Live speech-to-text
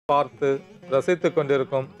பார்த்து ரசித்து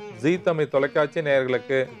கொண்டிருக்கும் ஜீ தமிழ் தொலைக்காட்சி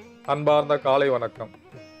நேயர்களுக்கு அன்பார்ந்த காலை வணக்கம்.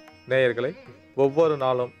 நேயர்களை, ஒவ்வொரு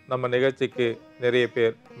நாளும் நம்ம நிகழ்ச்சிக்கு நிறைய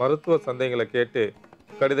பேர் மருத்துவ சந்தேகங்களை கேட்டு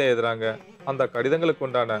கடிதம் எழுதுறாங்க. அந்த கடிதங்களுக்கு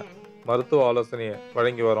உண்டான மருத்துவ ஆலோசனையை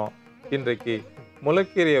வழங்கி வரோம். இன்றைக்கு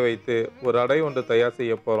முளைக்கீரையை வைத்து ஒரு அடை ஒன்று தயார்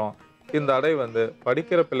செய்ய போகிறோம். இந்த அடை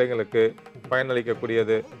படிக்கிற பிள்ளைங்களுக்கு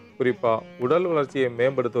பயனளிக்கக்கூடியது. குறிப்பாக உடல் வளர்ச்சியை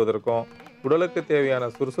மேம்படுத்துவதற்கும் உடலுக்கு தேவையான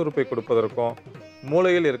சுறுசுறுப்பை கொடுப்பதற்கும்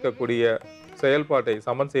மூளையில் இருக்கக்கூடிய செயல்பாட்டை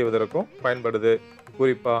சமன் செய்வதற்கும் பயன்படுது.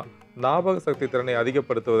 குறிப்பாக ஞாபக சக்தி திறனை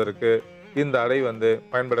அதிகப்படுத்துவதற்கு இந்த அடை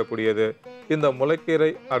பயன்படக்கூடியது. இந்த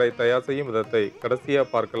முளைக்கீரை அடை தயார் செய்யும் விதத்தை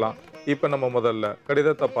கடைசியாக பார்க்கலாம். இப்ப நம்ம முதல்ல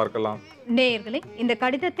கடிதத்தை பார்க்கலாம். நேயர்களே, இந்த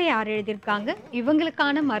கடிதத்தை யார் எழுதியிருக்காங்க,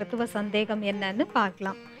 இவங்களுக்கான மருத்துவ சந்தேகம் என்னன்னு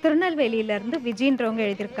பார்க்கலாம். திருநெல்வேலியில இருந்து விஜயன்றவங்க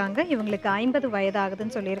எழுதியிருக்காங்க. இவங்களுக்கு 50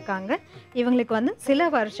 வயதாகுதுன்னு சொல்லியிருக்காங்க. இவங்களுக்கு சில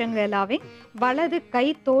வருஷங்களாவே வலது கை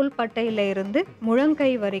தோள் பட்டையில இருந்து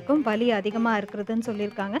முழங்கை வரைக்கும் வலி அதிகமா இருக்கிறதுன்னு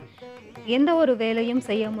சொல்லியிருக்காங்க. எந்த ஒரு வேலையும்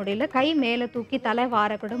செய்ய முடியல, கை மேலே தூக்கி தலை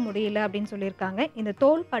வாரக்கூட முடியல அப்படின்னு சொல்லியிருக்காங்க. இந்த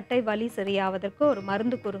தோள் பட்டை வலி சரியாவதற்கு ஒரு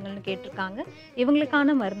மருந்து கூறுங்கள்னு கேட்டிருக்காங்க.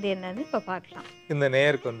 இவங்களுக்கான மருந்து என்னன்னு இப்போ பார்க்கலாம். இந்த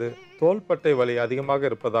நேயருக்கு தோள்பட்டை வலி அதிகமாக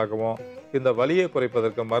இருப்பதாகவும் இந்த வலியை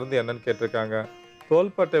குறைப்பதற்கு மருந்து என்னன்னு கேட்டிருக்காங்க.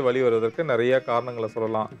 தோள்பட்டை வலி வருவதற்கு நிறைய காரணங்களை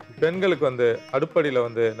சொல்லலாம். பெண்களுக்கு அடுப்படியில்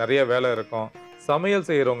நிறைய வேலை இருக்கும். சமையல்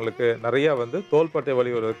செய்கிறவங்களுக்கு நிறைய தோள்பட்டை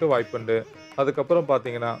வலி வருவதற்கு வாய்ப்புண்டு. அதுக்கப்புறம்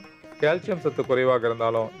பார்த்தீங்கன்னா கால்சியம் சத்து குறைவாக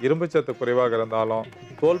இருந்தாலும் இரும்பு சத்து குறைவாக இருந்தாலும்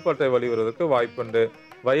தோள்பட்டை வலி வருவதற்கு வாய்ப்புண்டு.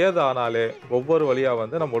 வயது ஆனாலே ஒவ்வொரு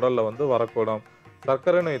வழியாக நம்ம உடலில் வரக்கூடும்.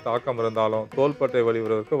 சர்க்கரை நோய் தாக்கம் இருந்தாலும் தோள்பட்டை வலி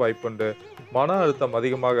வருவதற்கு வாய்ப்புண்டு. மன அழுத்தம்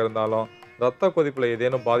அதிகமாக இருந்தாலும் இரத்த கொதிப்பில்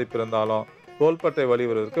ஏதேனும் பாதிப்பு இருந்தாலும் தோள்பட்டை வலி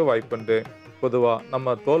வருவதற்கு வாய்ப்புண்டு. பொதுவாக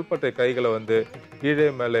நம்ம தோள்பட்டை கைகளை கீழே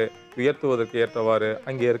மேலே உயர்த்துவதற்கு ஏற்றவாறு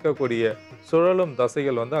அங்கே இருக்கக்கூடிய சுழலும்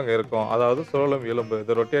தசைகள் அங்கே இருக்கும். அதாவது சுழலும் எலும்பு,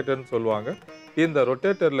 இது ரொட்டேட்டர்னு சொல்லுவாங்க. இந்த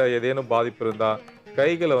ரொட்டேட்டரில் ஏதேனும் பாதிப்பு இருந்தால்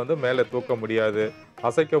கைகளை மேலே தூக்க முடியாது,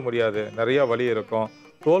 அசைக்க முடியாது, நிறையா வலி இருக்கும்.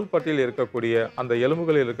 தோள்பட்டியில் இருக்கக்கூடிய அந்த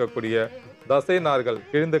எலும்புகளில் இருக்கக்கூடிய தசை நார்கள்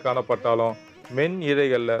கிழிந்து காணப்பட்டாலும் மென்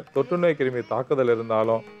இழைகளில் தொற்றுநோய் கிருமி தாக்குதல்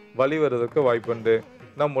இருந்தாலும் வலி வருவதற்கு வாய்ப்புண்டு.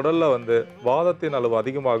 நம் உடலில் வாதத்தின் அளவு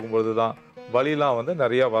அதிகமாகும் பொழுது தான் வலிலாம்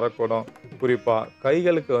நிறையா வரக்கூடும். குறிப்பாக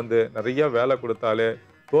கைகளுக்கு நிறைய வேலை கொடுத்தாலே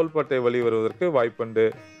தோள்பட்டை வலி வருவதற்கு வாய்ப்புண்டு.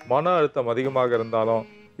 மன அழுத்தம் அதிகமாக இருந்தாலும்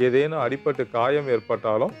ஏதேனும் அடிபட்டு காயம்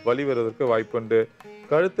ஏற்பட்டாலும் வலி வருவதற்கு வாய்ப்புண்டு.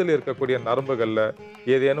 கழுத்தில் இருக்கக்கூடிய நரம்புகளில்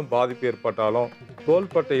ஏதேனும் பாதிப்பு ஏற்பட்டாலும்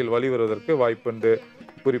தோள்பட்டையில் வலி வருவதற்கு வாய்ப்புண்டு.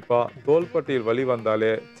 குறிப்பாக தோள்பட்டையில் வலி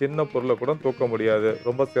வந்தாலே சின்ன பொருளை கூட தூக்க முடியாது,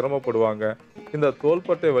 ரொம்ப சிரமப்படுவாங்க. இந்த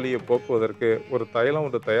தோள்பட்டை வலியை போக்குவதற்கு ஒரு தைலம்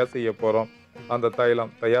ஒன்று தயார் செய்ய போகிறோம். அந்த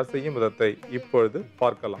தைலம் தயார் செய்யும் விதத்தை இப்பொழுது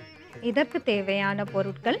பார்க்கலாம். இதற்கு தேவையான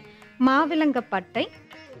பொருட்கள்: மாவிலங்கப்பட்டை,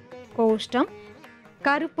 கோஷ்டம்,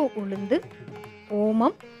 கருப்பு உளுந்து,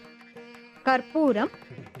 ஓமம், கற்பூரம்,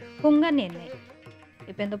 புங்கன் எண்ணெய்.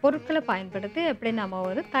 இப்போ இந்த பொருட்களை பயன்படுத்தி எப்படி நம்ம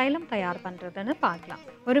ஒரு தைலம் தயார் பண்ணுறதுன்னு பார்க்கலாம்.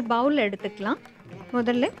 ஒரு பவுல் எடுத்துக்கலாம்.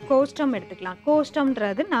 முதல்ல கோஷ்டம் எடுத்துக்கலாம்.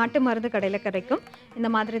 கோஷ்டம்ன்றது நாட்டு மருந்து கடையில் கிடைக்கும். இந்த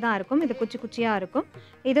மாதிரி தான் இருக்கும். இது குச்சி குச்சியாக இருக்கும்.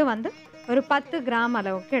 இது ஒரு 10 கிராம்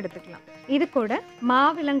அளவுக்கு எடுத்துக்கலாம். இது கூட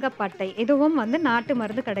மாவிலங்கப்பட்டை, இதுவும் நாட்டு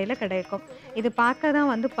மருந்து கடையில் கிடைக்கும். இது பார்க்க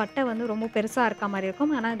தான் பட்டை ரொம்ப பெருசாக இருக்க மாதிரி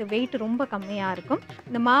இருக்கும். ஆனால் இது வெயிட் ரொம்ப கம்மியாக இருக்கும்.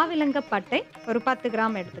 இந்த மாவிலங்கப்பட்டை ஒரு 10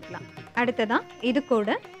 கிராம் எடுத்துக்கலாம். அடுத்ததான் இது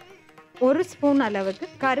கூட 1 ஸ்பூன் அளவுக்கு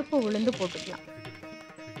கருப்பு உளுந்து போட்டுக்கலாம்.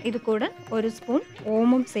 இது கூட 1 ஸ்பூன்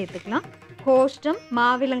ஓமம் சேர்த்துக்கலாம். கோஷ்டம்,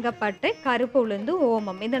 மாவிலங்கப்பட்டை, கருப்பு உளுந்து,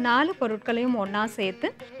 ஓமம், இந்த 4 பொருட்களையும் ஒன்றா சேர்த்து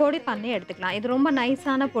பொடி பண்ணி எடுத்துக்கலாம். இது ரொம்ப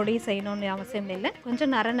நைஸான பொடி செய்யணும்னு அவசியம் இல்லை.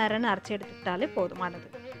 கொஞ்சம் நரன்னு அரைச்சி எடுத்துக்கிட்டாலே போதுமானது.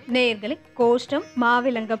 நேயர்களே, கோஷ்டம்,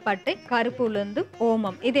 மாவிலங்கப்பட்டை, கருப்பு உளுந்து,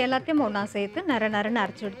 ஓமம், இது எல்லாத்தையும் ஒன்றா சேர்த்து நரன்னு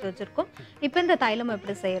அரைச்சி எடுத்து வச்சுருக்கோம். இப்போ இந்த தைலம்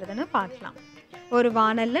எப்படி செய்கிறதுன்னு பார்க்கலாம். ஒரு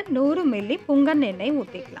வாணலில் 100 மில்லி புங்கன் எண்ணெய்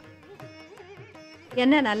ஊற்றிக்கலாம்.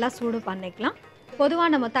 எண்ணெய் நல்லா சூடு பண்ணிக்கலாம்.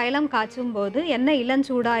 பொதுவாக நம்ம தைலம் காய்ச்சும் போது எண்ணெய்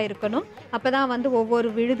இளஞ்சூடாக இருக்கணும். அப்போ தான் ஒவ்வொரு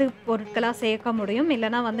விழுது பொருட்களாக சேர்க்க முடியும்.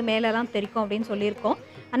 இல்லைனா மேலெல்லாம் தெரிக்கும் அப்படின்னு சொல்லியிருக்கோம்.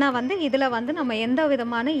 ஆனால் இதில் நம்ம எந்த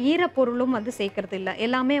விதமான ஈரப்பொருளும் சேர்க்கறது இல்லை.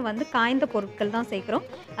 எல்லாமே காய்ந்த பொருட்கள் தான் சேர்க்குறோம்.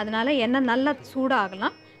 அதனால் எண்ணெய் நல்லா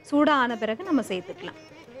சூடாகலாம். சூடான பிறகு நம்ம சேர்த்துக்கலாம்.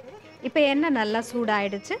 இப்போ எண்ணெய் நல்லா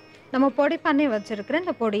சூடாயிடுச்சு. நம்ம பொடி பண்ணி வச்சுருக்கிற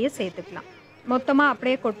இந்த பொடியை சேர்த்துக்கலாம். மொத்தமாக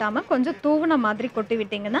அப்படியே கொட்டாமல் கொஞ்சம் தூவுன மாதிரி கொட்டி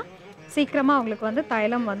விட்டிங்கன்னா சீக்கிரமாக அவங்களுக்கு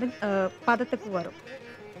தைலம் பதத்துக்கு வரும்.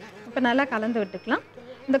 இப்போ நல்லா கலந்து விட்டுக்கலாம்.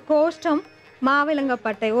 இந்த கோஷ்டம்,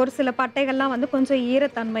 மாவிலங்கப்பட்டை, ஒரு சில பட்டைகள்லாம் கொஞ்சம்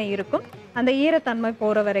ஈரத்தன்மை இருக்கும். அந்த ஈரத்தன்மை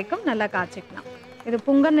போகிற வரைக்கும் நல்லா காய்ச்சிக்கலாம். இது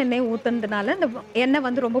புங்கன் எண்ணெய் ஊற்றுனதுனால இந்த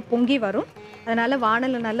எண்ணெய் ரொம்ப பொங்கி வரும். அதனால்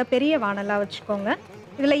வாணலை நல்ல பெரிய வாணலாக வச்சுக்கோங்க.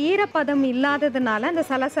 இதில் ஈரப்பதம் இல்லாததுனால அந்த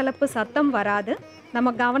சலசலப்பு சத்தம் வராது. நம்ம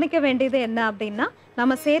கவனிக்க வேண்டியது என்ன அப்படின்னா,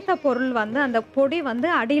 நம்ம சேர்த்த பொருள் வந்து அந்த பொடி வந்து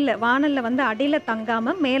அடியில வாணல்ல வந்து அடியில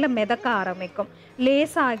தங்காம மேல மிதக்க ஆரம்பிக்கும்.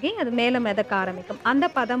 லேசாகி அது மேல மிதக்க ஆரம்பிக்கும். அந்த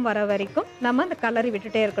பதம் வர வரைக்கும் நம்ம அந்த கலரி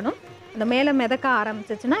விட்டுட்டே இருக்கணும். அந்த மேல மிதக்க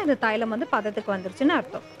ஆரம்பிச்சுச்சுன்னா, இந்த தைலம் வந்து பதத்துக்கு வந்துருச்சுன்னு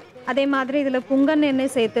அர்த்தம். அதே மாதிரி இதில புங்கன்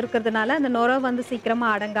எண்ணெய் சேர்த்துருக்கிறதுனால அந்த நுரை வந்து சீக்கிரமா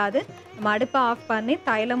அடங்காது. நம்ம அடுப்ப ஆஃப் பண்ணி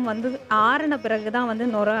தைலம் வந்து ஆறுன பிறகு தான் வந்து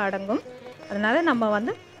நுரை அடங்கும். அதனால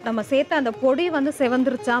நம்ம சேர்த்த அந்த பொடி வந்து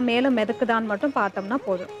செவந்துருச்சா, மேல மிதக்குதான்னு மட்டும் பார்த்தோம்னா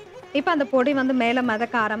போதும். இப்ப அந்த பொடி வந்து மேல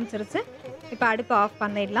மிதக்க ஆரம்பிச்சிருச்சு. இப்ப அடுப்ப ஆஃப்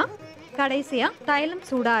பண்ணிடலாம். கடைசியா தைலம்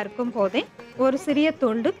சூடா இருக்கும் போதே ஒரு சிறிய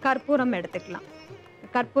துண்டு கற்பூரம் எடுத்துக்கலாம்.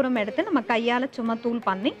 கற்பூரம் எடுத்து நம்ம கையால சும்மா தூள்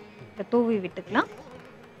பண்ணி இத தூவி விட்டுக்கலாம்.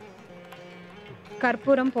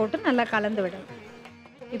 கற்பூரம் போட்டு நல்லா கலந்து விடணும்.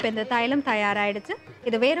 இப்ப இந்த தைலம் தயாராயிடுச்சு.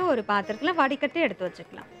 இது வேற ஒரு பாத்திரத்துல வடிகட்டி எடுத்து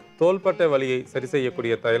வச்சுக்கலாம். தோள்பட்டை வலியை சரி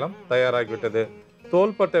செய்யக்கூடிய தைலம் தயாராகிவிட்டது.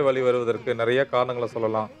 தோள்பட்டை வலி வருவதற்கு நிறைய காரணங்களை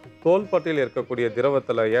சொல்லலாம். தோள்பட்டையில் இருக்கக்கூடிய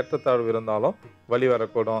திரவத்தில் ஏற்றத்தாழ்வு இருந்தாலும் வலி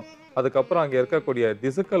வரக்கூடும். அதுக்கப்புறம் அங்கே இருக்கக்கூடிய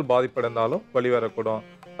திசுக்கள் பாதிப்படைந்தாலும் வலி வரக்கூடும்.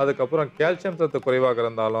 அதுக்கப்புறம் கால்சியம் சத்து குறைவாக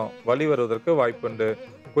இருந்தாலும் வலி வருவதற்கு வாய்ப்புண்டு.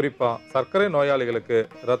 குறிப்பாக சர்க்கரை நோயாளிகளுக்கு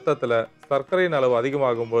இரத்தத்தில் சர்க்கரையின் அளவு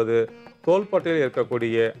அதிகமாகும்போது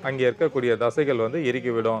தோள்பட்டையில் அங்கே இருக்கக்கூடிய தசைகள் வந்து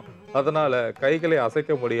இறுகிவிடும். அதனால கைகளை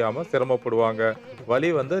அசைக்க முடியாம சிரமப்படுவாங்க. வலி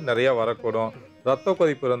வந்து நிறைய வரக்கூடும். ரத்த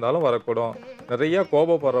கொதிப்பு இருந்தாலும் வரக்கூடும். நிறைய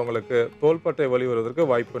கோபப்படுறவங்களுக்கு தோள்பட்டை வலி வருவதற்கு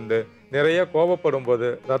வாய்ப்புண்டு. நிறைய கோபப்படும் போது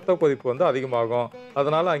ரத்த கொதிப்பு வந்து அதிகமாகும்.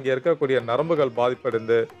 அதனால அங்கே இருக்கக்கூடிய நரம்புகள்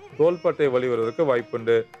பாதிப்படைந்து தோள்பட்டை வலி வருவதற்கு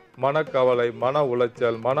வாய்ப்புண்டு. மனக்கவலை, மன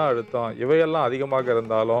உளைச்சல், மன அழுத்தம் இவையெல்லாம் அதிகமாக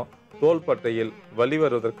இருந்தாலும் தோள்பட்டையில் வலி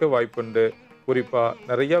வருவதற்கு வாய்ப்புண்டு. குறிப்பா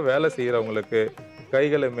நிறைய வேலை செய்யறவங்களுக்கு,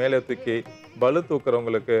 கைகளை மேலே தூக்கி பளு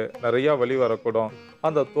தூக்குறவங்களுக்கு நிறைய வலி வரக்கூடும்.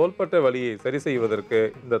 அந்த தோள்பட்டை வலியை சரி செய்வதற்கு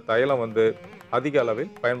இந்த தைலம் வந்து அதிக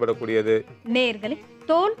அளவில் பயன்படக்கூடியது. நேயர்களே,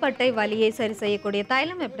 தோள்பட்டை வலியை சரி செய்யக்கூடிய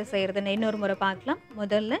தைலம் எப்படி செய்யறதுன்னு இன்னொரு முறை பார்க்கலாம்.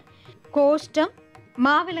 முதல்ல கோஷ்டம்,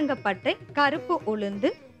 மாவிலங்கப்பட்டை, கருப்பு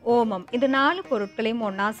உளுந்து, ஓமம் இது 4 பொருட்களையும்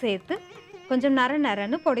ஒண்ணா சேர்த்து கொஞ்சம்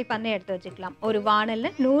நரன்னு பொடி பண்ணி எடுத்து வச்சுக்கலாம். ஒரு வாணல்ல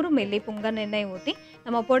 100 மில்லி புங்கன் எண்ணெய் ஊற்றி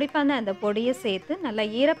நம்ம பொடி பண்ண அந்த பொடியை சேர்த்து நல்லா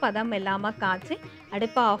ஈரப்பதம் இல்லாமல் காய்ச்சி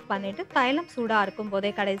அடுப்பை ஆஃப் பண்ணிட்டு தைலம் சூடாக இருக்கும்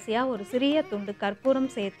போதே கடைசியாக ஒரு சிறிய துண்டு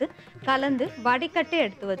கற்பூரம் சேர்த்து கலந்து வடிகட்டி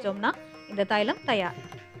எடுத்து வச்சோம்னா இந்த தைலம் தயார்.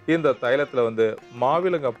 இந்த தைலத்துல வந்து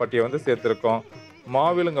மாவிலங்கப்பட்டையை வந்து சேர்த்திருக்கோம்.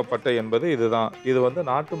 மாவிலங்கப்பட்டை என்பது இதுதான். இது வந்து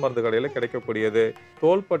நாட்டு மருந்து கடையில் கிடைக்கக்கூடியது.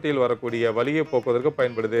 தோள்பட்டையில் வரக்கூடிய வலியை போக்குவதற்கு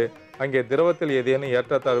பயன்படுது. அங்கே திரவத்தில் ஏதேனும்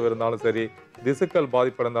ஏற்றத்தாழ்வு இருந்தாலும் சரி, திசுக்கள்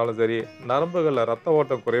பாதிப்படைந்தாலும் சரி, நரம்புகளில் ரத்த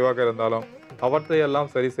ஓட்டம் குறைவாக இருந்தாலும்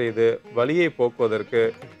அவற்றையெல்லாம் சரி செய்து வலியை போக்குவதற்கு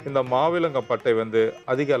இந்த மாவிலங்கப்பட்டை வந்து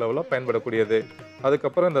அதிக அளவில் பயன்படக்கூடியது.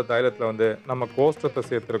 அதுக்கப்புறம் இந்த தைலத்தில் வந்து நம்ம கோஷ்டத்தை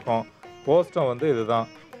சேர்த்துருக்கோம். கோஷ்டம் வந்து இதுதான்.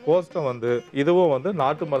 கோஷ்டம் வந்து இதுவும் வந்து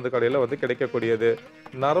நாட்டு மருந்து கடையில் வந்து கிடைக்கக்கூடியது.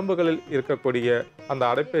 நரம்புகளில் இருக்கக்கூடிய அந்த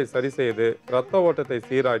அடைப்பை சரி செய்து இரத்த ஓட்டத்தை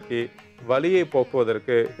சீராக்கி வலியை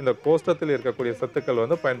போக்குவதற்கு இந்த கோஷ்டத்தில் இருக்கக்கூடிய சத்துக்கள்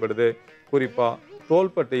வந்து பயன்படுது. குறிப்பாக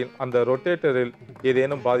தோள்பட்டையில் அந்த ரொட்டேட்டரில்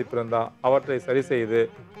ஏதேனும் பாதிப்பு இருந்தால் அவற்றை சரி செய்து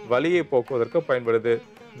வலியை போக்குவதற்கு பயன்படுது.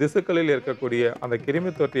 திசுக்களில் இருக்கக்கூடிய அந்த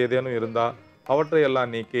கிருமி தொற்று ஏதேனும் இருந்தால்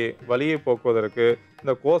அவற்றையெல்லாம் நீக்கி வலியை போக்குவதற்கு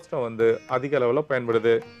இந்த கோஷ்டம் வந்து அதிக அளவில்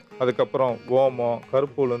பயன்படுது. அதுக்கப்புறம் ஓமம்,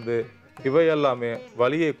 கருப்பு உளுந்து இவையெல்லாமே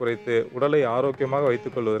வலியை குறைத்து உடலை ஆரோக்கியமாக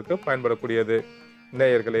வைத்துக் கொள்வதற்கு பயன்படக்கூடியது.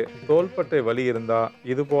 நேயர்களே, தோள்பட்டை வலி இருந்தால்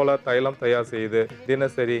இது போல தைலம் தயார் செய்து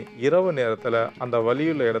தினசரி இரவு நேரத்தில் அந்த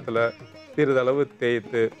வலியுள்ள இடத்துல சிறிதளவு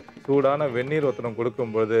தேய்த்து சூடான வெந்நீர் ஒத்தனம்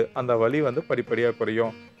கொடுக்கும்போது அந்த வலி வந்து படிப்படியாக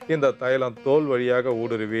குறையும். இந்த தைலம் தோல் வழியாக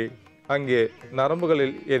ஊடுருவி அங்கே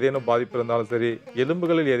நரம்புகளில் ஏதேனும் பாதிப்பு இருந்தாலும் சரி,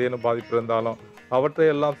 எலும்புகளில் ஏதேனும் பாதிப்பு இருந்தாலும்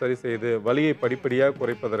அவற்றையெல்லாம் சரி செய்து வலியை படிப்படியாக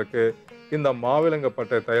குறைப்பதற்கு இந்த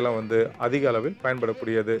மாவிலங்கப்பட்டை தைலம் வந்து அதிக அளவில்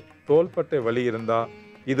பயன்படக்கூடியது. தோள்பட்டை வலி இருந்தால்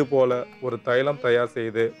இது போல ஒரு தைலம் தயார்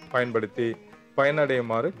செய்து பயன்படுத்தி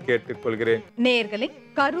பயனடையுமாறு கேட்டுக்கொள்கிறேன். நேயர்களே,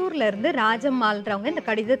 கரூர்ல இருந்து ராஜம்மாள்ன்றவங்க இந்த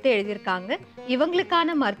கடிதத்தை எழுதியிருக்காங்க.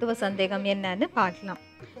 இவங்களுக்கான மருத்துவ சந்தேகம் என்னன்னு பார்க்கலாம்.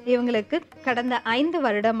 இவங்களுக்கு கடந்த 5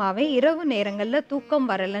 வருடமாவே இரவு நேரங்கள்ல தூக்கம்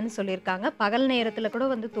வரலன்னு சொல்லியிருக்காங்க. பகல் நேரத்துல கூட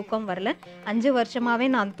வந்து தூக்கம் வரல. 5 வருஷமாவே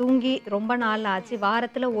நான் தூங்கி ரொம்ப நாள் ஆச்சு.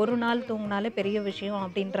 வாரத்துல ஒரு நாள் தூங்கினாலே பெரிய விஷயம்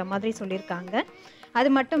அப்படின்ற மாதிரி சொல்லியிருக்காங்க. அது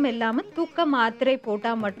மட்டும் இல்லாம தூக்க மாத்திரை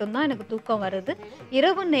போட்டா மட்டும்தான் எனக்கு தூக்கம் வருது.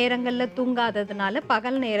 இரவு நேரங்கள்ல தூங்காததுனால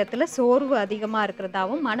பகல் நேரத்துல சோர்வு அதிகமா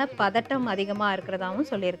இருக்கிறதாவும் மனப்பதட்டம் அதிகமா இருக்கிறதாவும்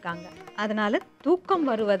சொல்லியிருக்காங்க. அதனால தூக்கம்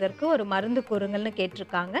வருவதற்கு ஒரு மருந்து கூறுங்கள்னு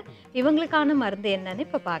கேட்டிருக்காங்க. இவங்களுக்கான மருந்து என்னன்னு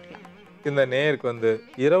இப்ப பார்க்கலாம். இந்த நேயருக்கு வந்து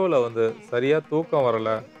இரவுல வந்து சரியா தூக்கம் வரல,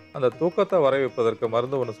 அந்த தூக்கத்தை வர வைப்பதற்கு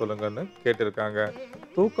மருந்து ஒன்று சொல்லுங்கன்னு கேட்டிருக்காங்க.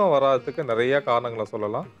 தூக்கம் வராததுக்கு நிறைய காரணங்களை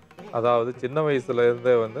சொல்லலாம். அதாவது சின்ன வயசுல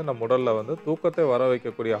இருந்தே வந்து நம்ம உடல்ல வந்து தூக்கத்தை வர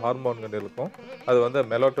வைக்கக்கூடிய ஹார்மோன்கள் இருக்கும். அது வந்து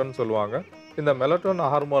மெலட்டோன் சொல்லுவாங்க. இந்த மெலட்டோன்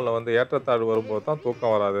ஹார்மோன்ல வந்து ஏற்றத்தாழ்வு வரும்போது தான்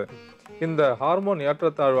தூக்கம் வராது. இந்த ஹார்மோன்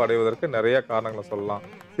ஏற்றத்தாழ்வு அடைவதற்கு நிறைய காரணங்கள சொல்லலாம்.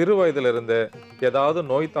 சிறு வயதிலிருந்து ஏதாவது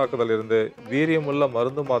நோய் தாக்குதல் இருந்து வீரியமுள்ள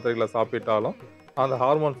மருந்து மாத்திரைகள சாப்பிட்டாலும், அந்த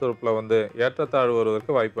ஹார்மோன் சுரப்புல வந்து ஏற்றத்தாழ்வு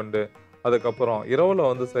வருவதற்கு வாய்ப்புண்டு. அதுக்கப்புறம் இரவுல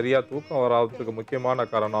வந்து சரியா தூக்கம் வராததுக்கு முக்கியமான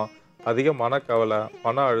காரணம், அதிக மனக்கவலை,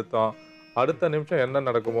 மன அழுத்தம், அடுத்த நிமிஷம் என்ன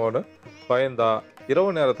நடக்குமோன்னு பயந்தா,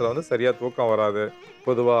 இரவு நேரத்துல வந்து சரியா தூக்கம் வராது.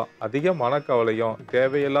 பொதுவா அதிக மனக்கவலையும்,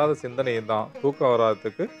 தேவையில்லாத சிந்தனையும் தான் தூக்கம்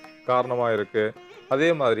வராததுக்கு காரணமா இருக்கு. அதே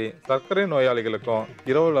மாதிரி சர்க்கரை நோயாளிகளுக்கும்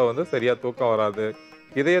இரவுல வந்து சரியா தூக்கம் வராது.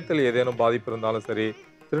 இதயத்தில் ஏதேனும் பாதிப்பு இருந்தாலும் சரி,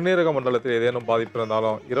 சிறுநீரக மண்டலத்தில் ஏதேனும் பாதிப்பு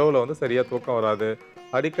இருந்தாலும் இரவுல வந்து சரியா தூக்கம் வராது.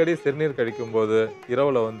 அடிக்கடி சிறுநீர் கழிக்கும்போது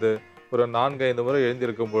இரவுல வந்து ஒரு 4, 5 முறை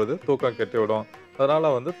எழுந்திருக்கும்பொழுது தூக்கம் கெட்டுவிடும்.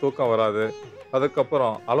 அதனால வந்து தூக்கம் வராது.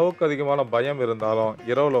 அதுக்கப்புறம் அளவுக்கு அதிகமான பயம் இருந்தாலும்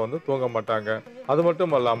இரவுல வந்து தூங்க மாட்டாங்க. அது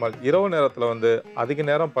மட்டும் அல்லாமல் இரவு நேரத்துல வந்து அதிக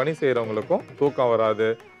நேரம் பணி செய்றவங்களுக்கும் தூக்கம் வராது.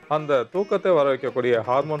 அந்த தூக்கத்தை வர வைக்கக்கூடிய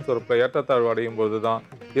ஹார்மோன் சுரப்புல ஏற்றத்தாழ்வு அடையும் போது தான்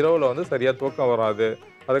இரவுல வந்து சரியா தூக்கம் வராது.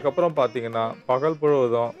 அதுக்கப்புறம் பார்த்தீங்கன்னா, பகல்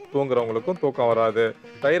முழுவதும் தூங்குறவங்களுக்கும் தூக்கம் வராது.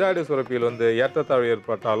 தைராய்டு சுரப்பியில் வந்து ஏற்றத்தாழ்வு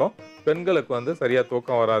ஏற்பட்டாலும் பெண்களுக்கு வந்து சரியா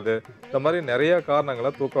தூக்கம் வராது. இந்த மாரி நெறைய காரணங்கள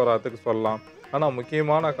தூக்கம் வராததுக்கு சொல்லலாம். ஆனா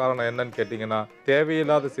முக்கியமான காரணம் என்னன்னு கேட்டீங்கன்னா,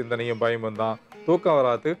 தேவையில்லாத சிந்தனையும் பயமும் தான் தூக்கம்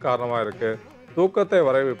வராததுக்கு காரணமா இருக்கு. தூக்கத்தை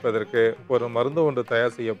வரவைப்பதற்கு ஒரு மருந்து ஒன்று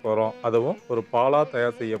தயார் செய்ய போறோம். அதுவும் ஒரு பாலா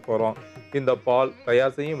தயார் செய்ய போறோம். இந்த பால்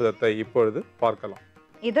தயார் செய்யும் விதத்தை இப்பொழுது பார்க்கலாம்.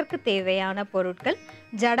 இதற்கு தேவையான பொருட்கள்: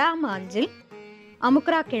 ஜடாமாஞ்சில்,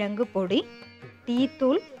 அமுக்ரா கிழங்கு பொடி,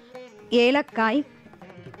 டீத்தூள், ஏலக்காய்,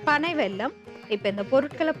 பனை வெல்லம். இப்போ இந்த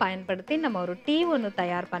பொருட்களை பயன்படுத்தி நம்ம ஒரு டீ ஒன்று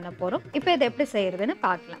தயார் பண்ண போகிறோம். இப்போ இதை எப்படி செய்யறதுன்னு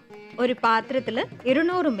பார்க்கலாம். ஒரு பாத்திரத்தில்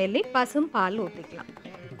 200 மில்லி பசும் பால் ஊற்றிக்கலாம்.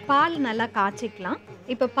 பால் நல்லா காய்ச்சிக்கலாம்.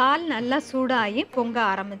 இப்போ பால் நல்லா சூடாகி பொங்க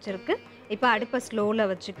ஆரம்பிச்சிருக்கு. இப்போ அடுப்பை ஸ்லோவில்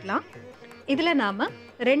வச்சுக்கலாம். இதில் நாம்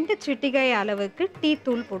 2 சிட்டிகை அளவுக்கு டீ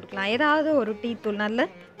தூள் போட்டுக்கலாம். ஏதாவது ஒரு டீ தூள், நல்ல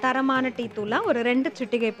தரமான டீ தூளாக ஒரு 2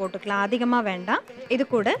 சிட்டிகை போட்டுக்கலாம். அதிகமாக வேண்டாம். இது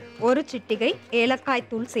கூட 1 சிட்டிகை ஏலக்காய்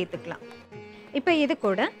தூள் சேர்த்துக்கலாம். இப்போ இது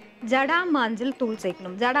கூட ஜடாமாஞ்சில் தூள்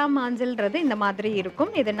சேர்க்கணும். ஜடாமாஞ்சில்ன்றது இந்த மாதிரி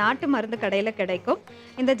இருக்கும். இது நாட்டு மருந்து கடையில் கிடைக்கும்.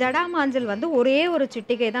 இந்த ஜடாமாஞ்சில் வந்து ஒரே ஒரு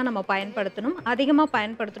சிட்டிகை தான் நம்ம பயன்படுத்தணும். அதிகமாக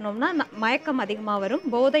பயன்படுத்தணும்னா மயக்கம் அதிகமாக வரும்,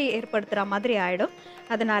 போதை ஏற்படுத்துகிற மாதிரி ஆகிடும்.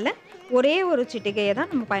 அதனால் ஒரே ஒரு சிட்டிகையை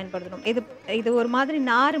தான் நம்ம பயன்படுத்தணும். இது ஒரு மாதிரி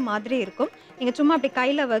நார் மாதிரி இருக்கும். நீங்கள் சும்மா அப்படி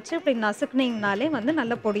கையில் வச்சு அப்படி நசுக்குனீங்கனாலே வந்து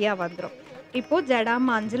நல்ல பொடியாக வந்துடும். இப்போது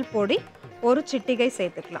ஜடாமாஞ்சில் பொடி 1 சிட்டிகை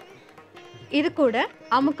சேர்த்துக்கலாம். இது கூட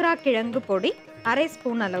அமுக்ரா கிழங்கு பொடி 1/2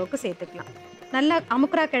 ஸ்பூன் அளவுக்கு சேர்த்துக்கலாம். நல்லா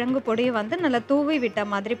அமுக்ரா கிழங்கு பொடியை வந்து நல்லா தூவி விட்ட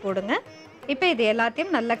மாதிரி போடுங்க. இப்போ இது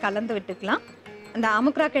எல்லாத்தையும் நல்லா கலந்து விட்டுக்கலாம். அந்த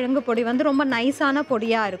அமுக்ரா கிழங்கு பொடி வந்து ரொம்ப நைஸான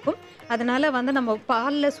பொடியாக இருக்கும். அதனால் வந்து நம்ம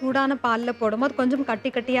பாலில், சூடான பாலில் போடும்போது கொஞ்சம் கட்டி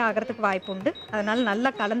கட்டியாக ஆகிறதுக்கு வாய்ப்பு உண்டு. அதனால்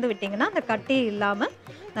நல்லா கலந்து விட்டிங்கன்னா அந்த கட்டி இல்லாமல்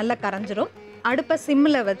நல்லா கரைஞ்சிரும். அடுப்பை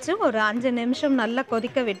சிம்மில் வச்சு ஒரு 5 நிமிஷம் நல்லா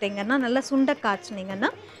கொதிக்க விட்டிங்கன்னா, நல்லா சுண்ட காய்ச்சினீங்கன்னா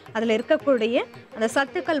அதில் இருக்கக்கூடிய அந்த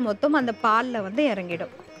சத்துக்கள் மொத்தம் அந்த பாலில் வந்து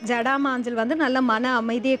இறங்கிடும். ஜடாமாஞ்சில் வந்து நல்ல மன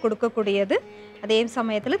அமைதியை கொடுக்கக்கூடியது, அதே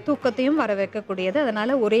சமயத்தில் தூக்கத்தையும் வர வைக்கக்கூடியது.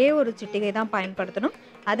 அதனால் ஒரே ஒரு சிட்டிகை தான் பயன்படுத்தணும்.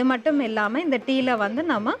 அது மட்டும் இல்லாமல் இந்த டீயில் வந்து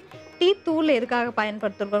நம்ம டீ தூள் எதுக்காக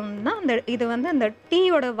பயன்படுத்துகிறோம்னா, இது வந்து அந்த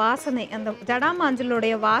டீயோட வாசனை, அந்த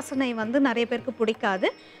ஜடாமாஞ்சிலுடைய வாசனை வந்து நிறைய பேருக்கு பிடிக்காது.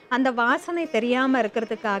 அந்த வாசனை தெரியாமல்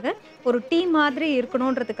இருக்கிறதுக்காக, ஒரு டீ மாதிரி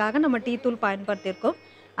இருக்கணுன்றதுக்காக நம்ம டீ தூள் பயன்படுத்தியிருக்கோம்.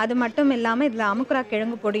 அது மட்டும் இல்லாமல் இதில் அமுக்ரா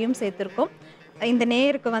கிழங்கு பொடியும் சேர்த்துருக்கோம். இந்த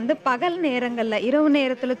நேருக்கு வந்து பகல் நேரங்களில், இரவு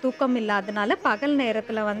நேரத்தில் தூக்கம் இல்லாதனால பகல்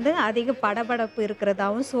நேரத்தில் வந்து அதிக படபடப்பு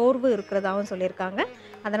இருக்கிறதாவும் சோர்வு இருக்கிறதாவும் சொல்லியிருக்காங்க.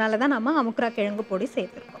 அதனால தான் நம்ம அமுக்ரா கிழங்கு பொடி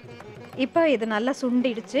சேர்த்துருக்கோம். இப்போ இது நல்லா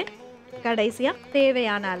சுண்டிடுச்சு. கடைசியாக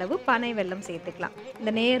தேவையான அளவு பனை வெல்லம் சேர்த்துக்கலாம்.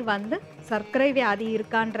 இந்த நேர் வந்து சர்க்கரை வியாதி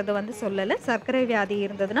இருக்கான்றது வந்து சொல்லலை. சர்க்கரை வியாதி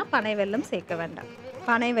இருந்ததுன்னா பனை வெல்லம் சேர்க்க வேண்டாம்.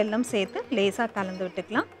 பனை வெல்லம் சேர்த்து லேசாக கலந்து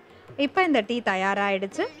விட்டுக்கலாம். இப்போ இந்த டீ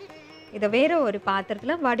தயாராகிடுச்சு. இதை வேற ஒரு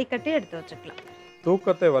பாத்திரத்தில் வடிகட்டி எடுத்து வச்சுக்கலாம்.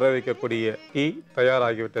 தூக்கத்தை வர வைக்கக்கூடிய டீ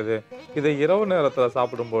தயாராகிவிட்டது. இதை இரவு நேரத்தில்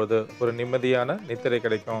சாப்பிடும்பொழுது ஒரு நிம்மதியான நித்திரை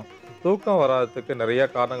கிடைக்கும். தூக்கம் வராததுக்கு நிறைய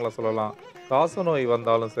காரணங்களை சொல்லலாம். காச நோய்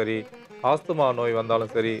வந்தாலும் சரி, ஆஸ்துமா நோய்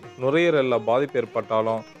வந்தாலும் சரி, நுரையீரலில் பாதிப்பு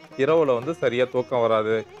ஏற்பட்டாலும் இரவில் வந்து சரியாக தூக்கம்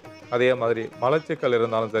வராது. அதே மாதிரி மலச்சிக்கல்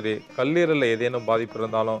இருந்தாலும் சரி, கல்லீரலில் ஏதேனும் பாதிப்பு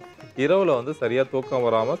இருந்தாலும் இரவில் வந்து சரியாக தூக்கம்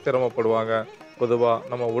வராமல் சிரமப்படுவாங்க. பொதுவாக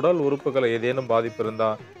நம்ம உடல் உறுப்புகளை ஏதேனும் பாதிப்பு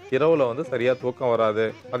இருந்தால் இரவில் வந்து சரியாக தூக்கம் வராது.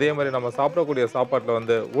 அதே மாதிரி நம்ம சாப்பிடக்கூடிய சாப்பாட்டில்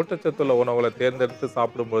வந்து ஊட்டச்சத்துள்ள உணவுகளை தேர்ந்தெடுத்து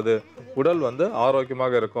சாப்பிடும்போது உடல் வந்து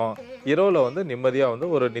ஆரோக்கியமாக இருக்கும். இரவில் வந்து நிம்மதியாக வந்து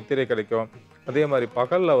ஒரு நித்திரை கிடைக்கும். அதே மாதிரி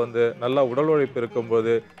பகலில் வந்து நல்லா உடல் உழைப்பு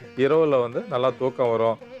இருக்கும்போது இரவில் வந்து நல்லா தூக்கம்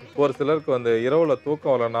வரும். ஒரு சிலருக்கு வந்து இரவுல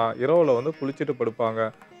தூக்கம் வரலன்னா இரவுல வந்து குளிச்சுட்டு படுப்பாங்க.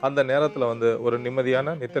 அந்த நேரத்துல வந்து ஒரு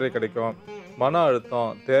நிம்மதியான நித்திரை கிடைக்கும். மன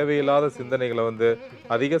அழுத்தம், தேவையில்லாத சிந்தனைகள வந்து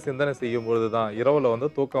அதிக சிந்தனை செய்யும் பொழுது தான் இரவுல வந்து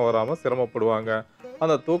தூக்கம் வராம சிரமப்படுவாங்க.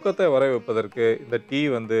 அந்த தூக்கத்தை வர வைப்பதற்கு இந்த டீ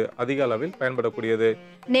வந்து அதிக அளவில் பயன்படக்கூடியது.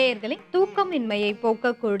 நேயர்களே, தூக்கமின்மையை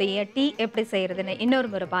போக்கக்கூடிய டீ எப்படி செய்யறதுன்னு இன்னொரு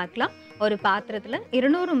முறை பார்க்கலாம். ஒரு பாத்திரத்துல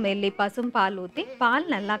 200 மில்லி பசும் பால் ஊத்தி பால்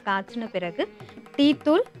நல்லா காய்ச்சின பிறகு டீ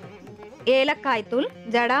தூள், ஏலக்காய் தூள்,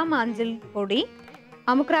 ஜடாமாஞ்சில் பொடி,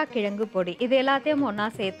 அமுக்ரா கிழங்கு பொடி இது எல்லாத்தையும் ஒண்ணா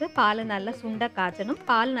சேர்த்து பால் நல்லா சுண்ட காய்ச்சணும்.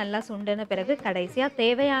 பால் நல்லா சுண்டின பிறகு கடைசியா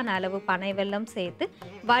தேவையான அளவு பனை வெல்லம் சேர்த்து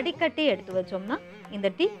வடிகட்டி எடுத்து வச்சோம்னா இந்த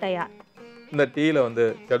டீ தயார். இந்த டீல வந்து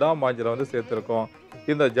ஜடாமாஞ்சில வந்து சேர்த்திருக்கோம்.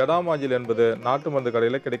 இந்த ஜடாமாஞ்சில் என்பது நாட்டு மருந்து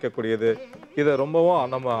கடையில கிடைக்கக்கூடியது. இதை ரொம்பவும்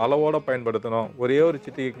நம்ம அளவோட பயன்படுத்தணும். ஒரே ஒரு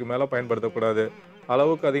சிட்டிகைக்கு மேல பயன்படுத்தக்கூடாது.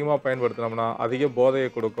 அளவுக்கு அதிகமா பயன்படுத்தினோம்னா அதிக போதையை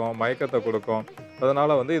கொடுக்கும், மயக்கத்தை கொடுக்கும்.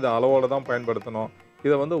 அதனால வந்து இதை அளவோட தான் பயன்படுத்தணும்.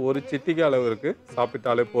 இதை வந்து ஒரு சிட்டிகை அளவிற்கு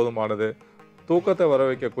சாப்பிட்டாலே போதுமானது. தூக்கத்தை வர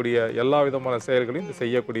வைக்கக்கூடிய எல்லா விதமான செயல்களையும் இது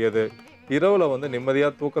செய்யக்கூடியது. இரவுல வந்து நிம்மதியா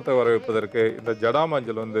தூக்கத்தை வர வைப்பதற்கு இந்த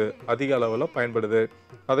ஜடாமஞ்சள் வந்து அதிக அளவுல பயன்படுது.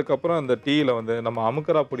 அதுக்கப்புறம் இந்த டீயில வந்து நம்ம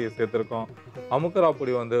அமுக்கரா பொடியை சேர்த்திருக்கோம். அமுக்கரா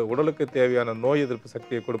பொடி வந்து உடலுக்கு தேவையான நோய் எதிர்ப்பு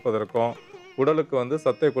சக்தியை கொடுப்பதற்கும் உடலுக்கு வந்து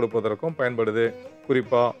சத்தை கொடுப்பதற்கும் பயன்படுது.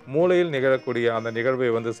 குறிப்பா மூளையில் நிகழக்கூடிய அந்த நிகழ்வை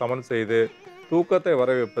வந்து சமன் செய்து தூக்கத்தை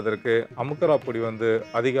வர வைப்பதற்கு அமுக்கரா பொடி வந்து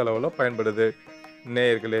அதிக அளவுல பயன்படுது.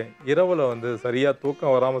 நேயர்களே, இரவுல வந்து சரியா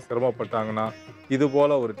தூக்கம் வராம சிரமப்பட்டாங்கன்னா இது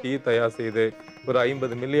போல ஒரு டீ தயார் செய்து ஒரு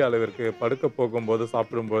 50 மில்லி அளவிற்கு படுக்க போகும்போது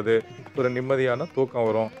சாப்பிடும்போது ஒரு நிம்மதியான தூக்கம்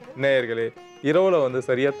வரும். நேயர்களே, இரவுல வந்து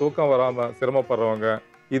சரியா தூக்கம் வராம சிரமப்படுறவங்க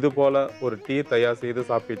இது போல ஒரு டீ தயார் செய்து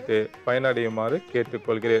சாப்பிட்டு பயனடையுமாறு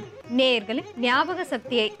கேட்டுக்கொள்கிறேன். நேயர்களே, ஞாபக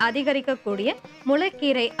சக்தியை அதிகரிக்கக்கூடிய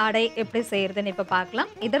முளைக்கீரை அடை எப்படி செய்யறதுன்னு இப்ப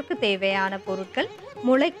பார்க்கலாம். இதற்கு தேவையான பொருட்கள்: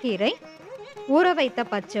 முளைக்கீரை, ஊற வைத்த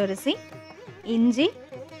பச்சரிசி, இஞ்சி,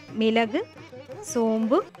 மிளகு,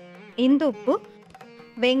 சோம்பு, இந்துப்பு,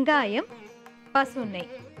 வெங்காயம்,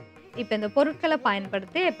 பசுநெய். இப்போ இந்த பொருட்களை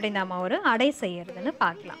பயன்படுத்தி எப்படி நம்ம ஒரு அடை செய்யறதுன்னு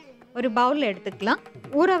பார்க்கலாம். ஒரு பவுல் எடுத்துக்கலாம்.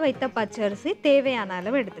 ஊற வைத்த பச்சரிசி தேவையான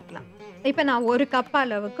அளவு எடுத்துக்கலாம். இப்போ நான் 1 கப்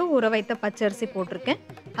அளவுக்கு ஊற வைத்த பச்சரிசி போட்டிருக்கேன்.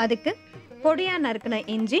 அதுக்கு பொடியா நறுக்கின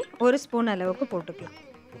இஞ்சி 1 ஸ்பூன் அளவுக்கு போட்டுக்கலாம்.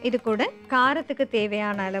 இது கூட காரத்துக்கு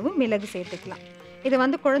தேவையான அளவு மிளகு சேர்த்துக்கலாம். இது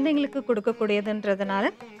வந்து குழந்தைங்களுக்கு கொடுக்கக்கூடியதுன்றதுனால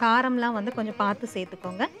காரம்லாம் வந்து கொஞ்சம் பார்த்து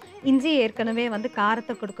சேர்த்துக்கோங்க. இஞ்சி ஏற்கனவே வந்து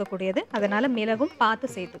காரத்தை கொடுக்கக்கூடியது, அதனால மிளகும் பார்த்து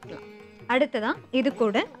சேர்த்துக்கலாம். அடுத்ததான் இது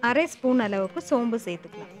கூட 1/2 ஸ்பூன் அளவுக்கு சோம்பு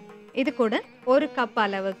சேர்த்துக்கலாம். இது கூட 1 கப்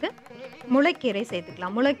அளவுக்கு முளைக்கீரை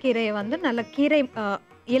சேர்த்துக்கலாம். முளைக்கீரையை வந்து நல்ல கீரை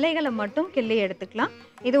இலைகளை மட்டும் கிள்ளி எடுத்துக்கலாம்.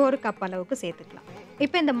 இது 1 கப் அளவுக்கு சேர்த்துக்கலாம்.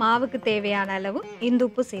 இப்போ இந்த மாவுக்கு தேவையான அளவு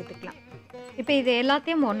இந்துப்பு சேர்த்துக்கலாம். இப்போ இது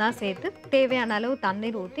எல்லாத்தையும் ஒன்றா சேர்த்து தேவையான அளவு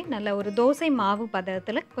தண்ணீர் ஊற்றி நல்ல ஒரு தோசை மாவு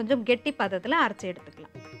பதத்தில் கொஞ்சம் கெட்டி பதத்தில் அரைச்சி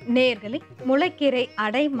எடுத்துக்கலாம். நேயர்களே, முளைக்கீரை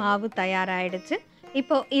அடை மாவு தயாராகிடுச்சு.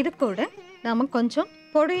 இப்போ இது கூட நம்ம கொஞ்சம்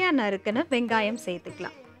பொடியாக நறுக்கின வெங்காயம்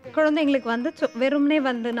சேர்த்துக்கலாம். குழந்தைங்களுக்கு வந்து வெறுமனே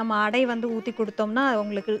வந்து நம்ம அடை வந்து ஊற்றி கொடுத்தோம்னா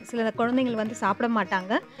அவங்களுக்கு சில குழந்தைங்கள் வந்து சாப்பிட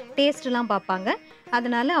மாட்டாங்க, டேஸ்ட்லாம் பார்ப்பாங்க.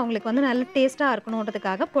 அதனால அவங்களுக்கு வந்து நல்ல டேஸ்ட்டாக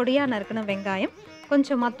இருக்கணுன்றதுக்காக பொடியாக நறுக்கின வெங்காயம்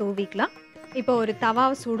கொஞ்சமாக தூவிக்கலாம். இப்போ ஒரு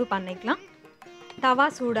தவாவை சூடு பண்ணிக்கலாம். தவா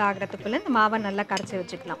சூடு ஆகிறதுக்குள்ளே இந்த மாவை நல்லா கரைச்சி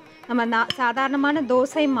வச்சுக்கலாம். நம்ம சாதாரணமான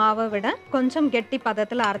தோசை மாவை விட கொஞ்சம் கெட்டி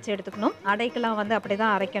பதத்தில் அரைச்சி எடுத்துக்கணும். அடைக்கெல்லாம் வந்து அப்படி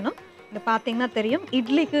தான் அரைக்கணும். இது பார்த்திங்கன்னா தெரியும்,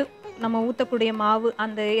 இட்லிக்கு நம்ம ஊற்றக்கூடிய மாவு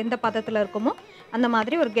அந்த எந்த பதத்தில் இருக்குமோ அந்த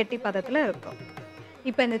மாதிரி ஒரு கெட்டி பதத்தில் இருக்கும்.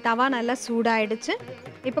 இப்போ இந்த தவா நல்லா சூடாயிடுச்சு.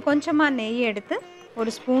 இப்போ கொஞ்சமாக நெய் எடுத்து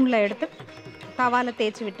ஒரு ஸ்பூனில் எடுத்து தவாவில்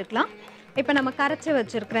தேய்ச்சி விட்டுக்கலாம். இப்போ நம்ம கரைச்சி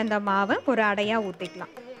வச்சுருக்கிற இந்த மாவை ஒரு அடையாக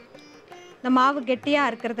ஊற்றிக்கலாம். இந்த மாவு கெட்டியாக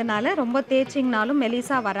இருக்கிறதுனால ரொம்ப தேய்ச்சிங்கனாலும்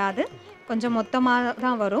மெலிசாக வராது, கொஞ்சம் மொத்தமாக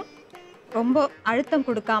தான் வரும். ரொம்ப அழுத்தம்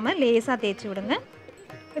கொடுக்காம லேசாக தேய்ச்சி விடுங்க.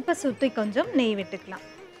 இப்போ சுற்றி கொஞ்சம் நெய் விட்டுக்கலாம்.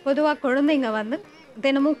 பொதுவாக குழந்தைங்க வந்து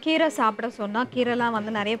தினமும் கீரை சாப்பிட சொன்னால் கீரைலாம்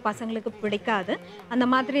வந்து நிறைய பசங்களுக்கு பிடிக்காது. அந்த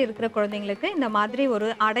மாதிரி இருக்கிற குழந்தைங்களுக்கு இந்த மாதிரி ஒரு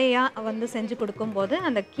அடையாக வந்து செஞ்சு கொடுக்கும்போது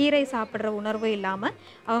அந்த கீரை சாப்பிட்ற உணர்வு இல்லாமல்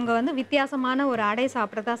அவங்க வந்து வித்தியாசமான ஒரு அடை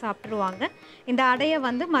சாப்பிட்றதா சாப்பிட்ருவாங்க. இந்த அடையை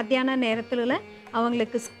வந்து மத்தியான நேரத்தில்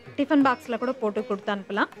அவங்களுக்கு டிஃபன் பாக்ஸில் கூட போட்டு கொடுத்து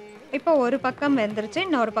அனுப்பலாம். இப்போ ஒரு பக்கம் வெந்துருச்சு,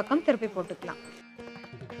 இன்னொரு பக்கம் திருப்பி போட்டுக்கலாம்.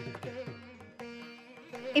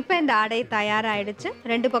 இப்போ இந்த அடை தயாராகிடுச்சு.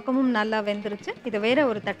 2 பக்கமும் நல்லா வெந்துருச்சு. இது வேற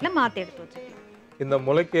ஒரு தட்டில் மாற்றி எடுத்து வச்சுக்கலாம். இந்த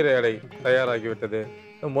முளைக்கீரை அடை தயாராகிவிட்டது.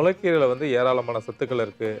 இந்த முளைக்கீரையில் வந்து ஏராளமான சத்துக்கள்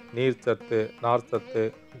இருக்குது. நீர் சத்து, நார் சத்து,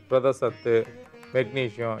 புரத சத்து,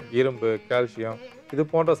 மெக்னீசியம், இரும்பு, கால்சியம் இது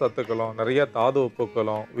போன்ற சத்துக்களும் நிறைய தாது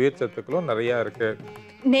உப்புக்களும் உயிர் சத்துக்களும் நிறையா இருக்குது.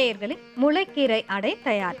 நேயர்களே, முளைக்கீரை அடை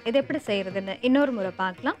தயார். இது எப்படி செய்யறதுன்னு இன்னொரு முறை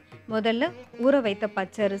பார்க்கலாம். முதல்ல ஊற வைத்த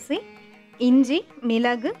பச்சரிசி, இஞ்சி,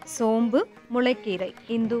 மிளகு, சோம்பு, முளைக்கீரை,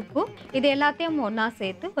 இந்துப்பு இது எல்லாத்தையும் ஒன்றா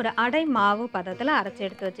சேர்த்து ஒரு அடை மாவு பதத்தில் அரைச்சி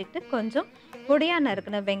எடுத்து வச்சுக்கிட்டு கொஞ்சம் பொடியாக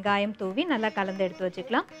நறுக்கின வெங்காயம் தூவி நல்லா கலந்து எடுத்து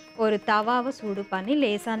வச்சுக்கலாம். ஒரு தவாவை சூடு பண்ணி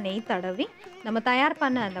லேசாக நெய் தடவி நம்ம தயார்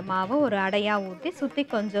பண்ண அந்த மாவை ஒரு அடையாக ஊற்றி சுற்றி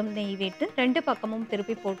கொஞ்சம் நெய் விட்டு 2 பக்கமும்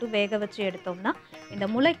திருப்பி போட்டு வேக வச்சு எடுத்தோம்னா இந்த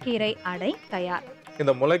முளைக்கீரை அடை தயார்.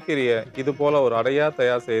 இந்த முளைக்கீரையை இது போல ஒரு அடையா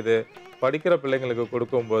தயார் செய்து படிக்கிற பிள்ளைங்களுக்கு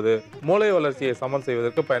கொடுக்கும்போது மூளை வளர்ச்சியை சமன்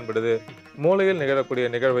செய்வதற்கு பயன்படுது. மூளையில் நிகழக்கூடிய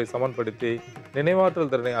நிகழ்வை சமன்படுத்தி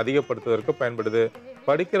நினைவாற்றல் திறனை அதிகப்படுத்துவதற்கு பயன்படுது.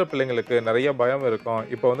 படிக்கிற பிள்ளைங்களுக்கு நிறைய பயம் இருக்கும்.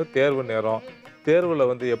 இப்போ தேர்வு நேரம்,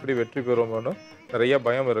 தேர்வில் எப்படி வெற்றி பெறுவோம்னு நிறைய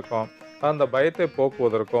பயம் இருக்கும். அந்த பயத்தை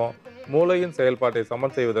போக்குவதற்கும் மூளையின் செயல்பாட்டை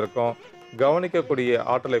சமன் செய்வதற்கும் கவனிக்கக்கூடிய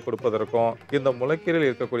ஆற்றலை கொடுப்பதற்கும் இந்த முளைக்கீரையில்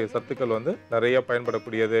இருக்கக்கூடிய சத்துக்கள் நிறைய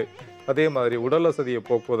பயன்படக்கூடியது. அதே மாதிரி உடல் வசதியை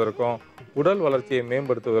போக்குவதற்கும் உடல் வளர்ச்சியை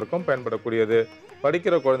மேம்படுத்துவதற்கும் பயன்படக்கூடியது.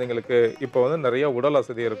 படிக்கிற குழந்தைங்களுக்கு இப்போ நிறைய உடல்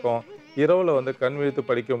வசதி இருக்கும். இரவில் கண் விழித்து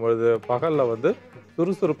படிக்கும் பொழுது பகலில்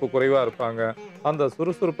சுறுசுறுப்பு குறைவாக இருப்பாங்க. அந்த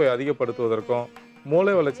சுறுசுறுப்பை அதிகப்படுத்துவதற்கும்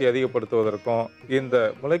மூளை வளர்ச்சியை அதிகப்படுத்துவதற்கும் இந்த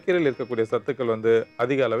முளைக்கீரையில் இருக்கக்கூடிய சத்துக்கள்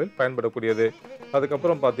அதிக அளவில் பயன்படக்கூடியது.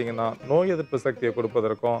 அதுக்கப்புறம் பார்த்தீங்கன்னா நோய் எதிர்ப்பு சக்தியை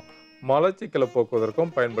கொடுப்பதற்கும் மலச்சிக்கலை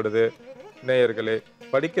போக்குவதற்கும் பயன்படுது. நேயர்களே,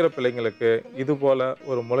 படிக்கிற பிள்ளைங்களுக்கு இது போல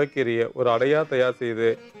ஒரு முளைக்கீரையை ஒரு அடையா தயார் செய்து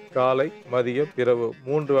காலை, மதியம், இரவு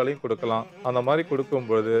 3 வேளையும் கொடுக்கலாம். அந்த மாதிரி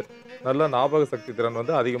கொடுக்கும்பொழுது நல்ல ஞாபக சக்தி திறன்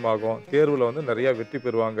அதிகமாகும். தேர்வில் நிறைய வெற்றி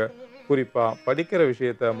பெறுவாங்க. குறிப்பாக படிக்கிற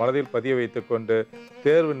விஷயத்தை மனதில் பதிய வைத்து கொண்டு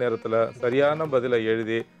தேர்வு நேரத்தில் சரியான பதிலை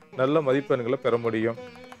எழுதி நல்ல மதிப்பெண்களை பெற முடியும்.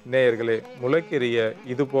 நேயர்களே, முளைக்கீரையை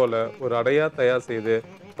இது போல ஒரு அடையா தயார் செய்து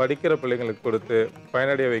படிக்கிற பிள்ளைங்களுக்கு கொடுத்து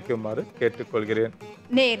பயனடைய வைக்குமாறு கேட்டுக்கொள்கிறேன்.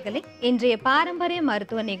 நேயர்களே, இன்றைய பாரம்பரிய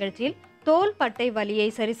மருத்துவ நிகழ்ச்சியில் தோல் பட்டை வலியை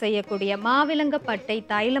சரி செய்யக்கூடிய மாவிலங்க பட்டை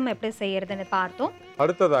தைலம் எப்படி செய்யறதுன்னு பார்த்தோம்.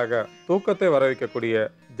 அடுத்ததாக தூக்கத்தை வர வைக்கக்கூடிய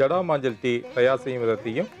ஜடாமாஞ்சல் டீ தயார் செய்யும்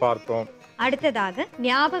விதத்தையும் பார்த்தோம். அடுத்ததாக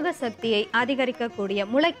ஞாபக சக்தியை அதிகரிக்கக்கூடிய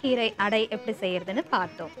முளைக்கீரை அடை எப்படி செய்யறதுன்னு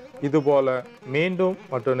பார்த்தோம். இதுபோல மீண்டும்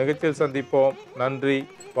மற்றொரு நிகழ்ச்சியில் சந்திப்போம். நன்றி,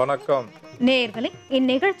 வணக்கம். நேயர்களே,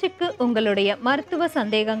 இந்நிகழ்ச்சிக்கு உங்களுடைய மருத்துவ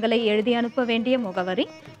சந்தேகங்களை எழுதி அனுப்ப வேண்டிய முகவரி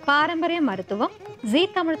பாரம்பரிய மருத்துவம், ஜீ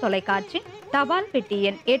தமிழ் தொலைக்காட்சி, தபால் பெட்டி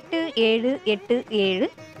எண் 8787,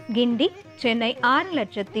 கிண்டி, சென்னை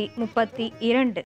 6,32,000.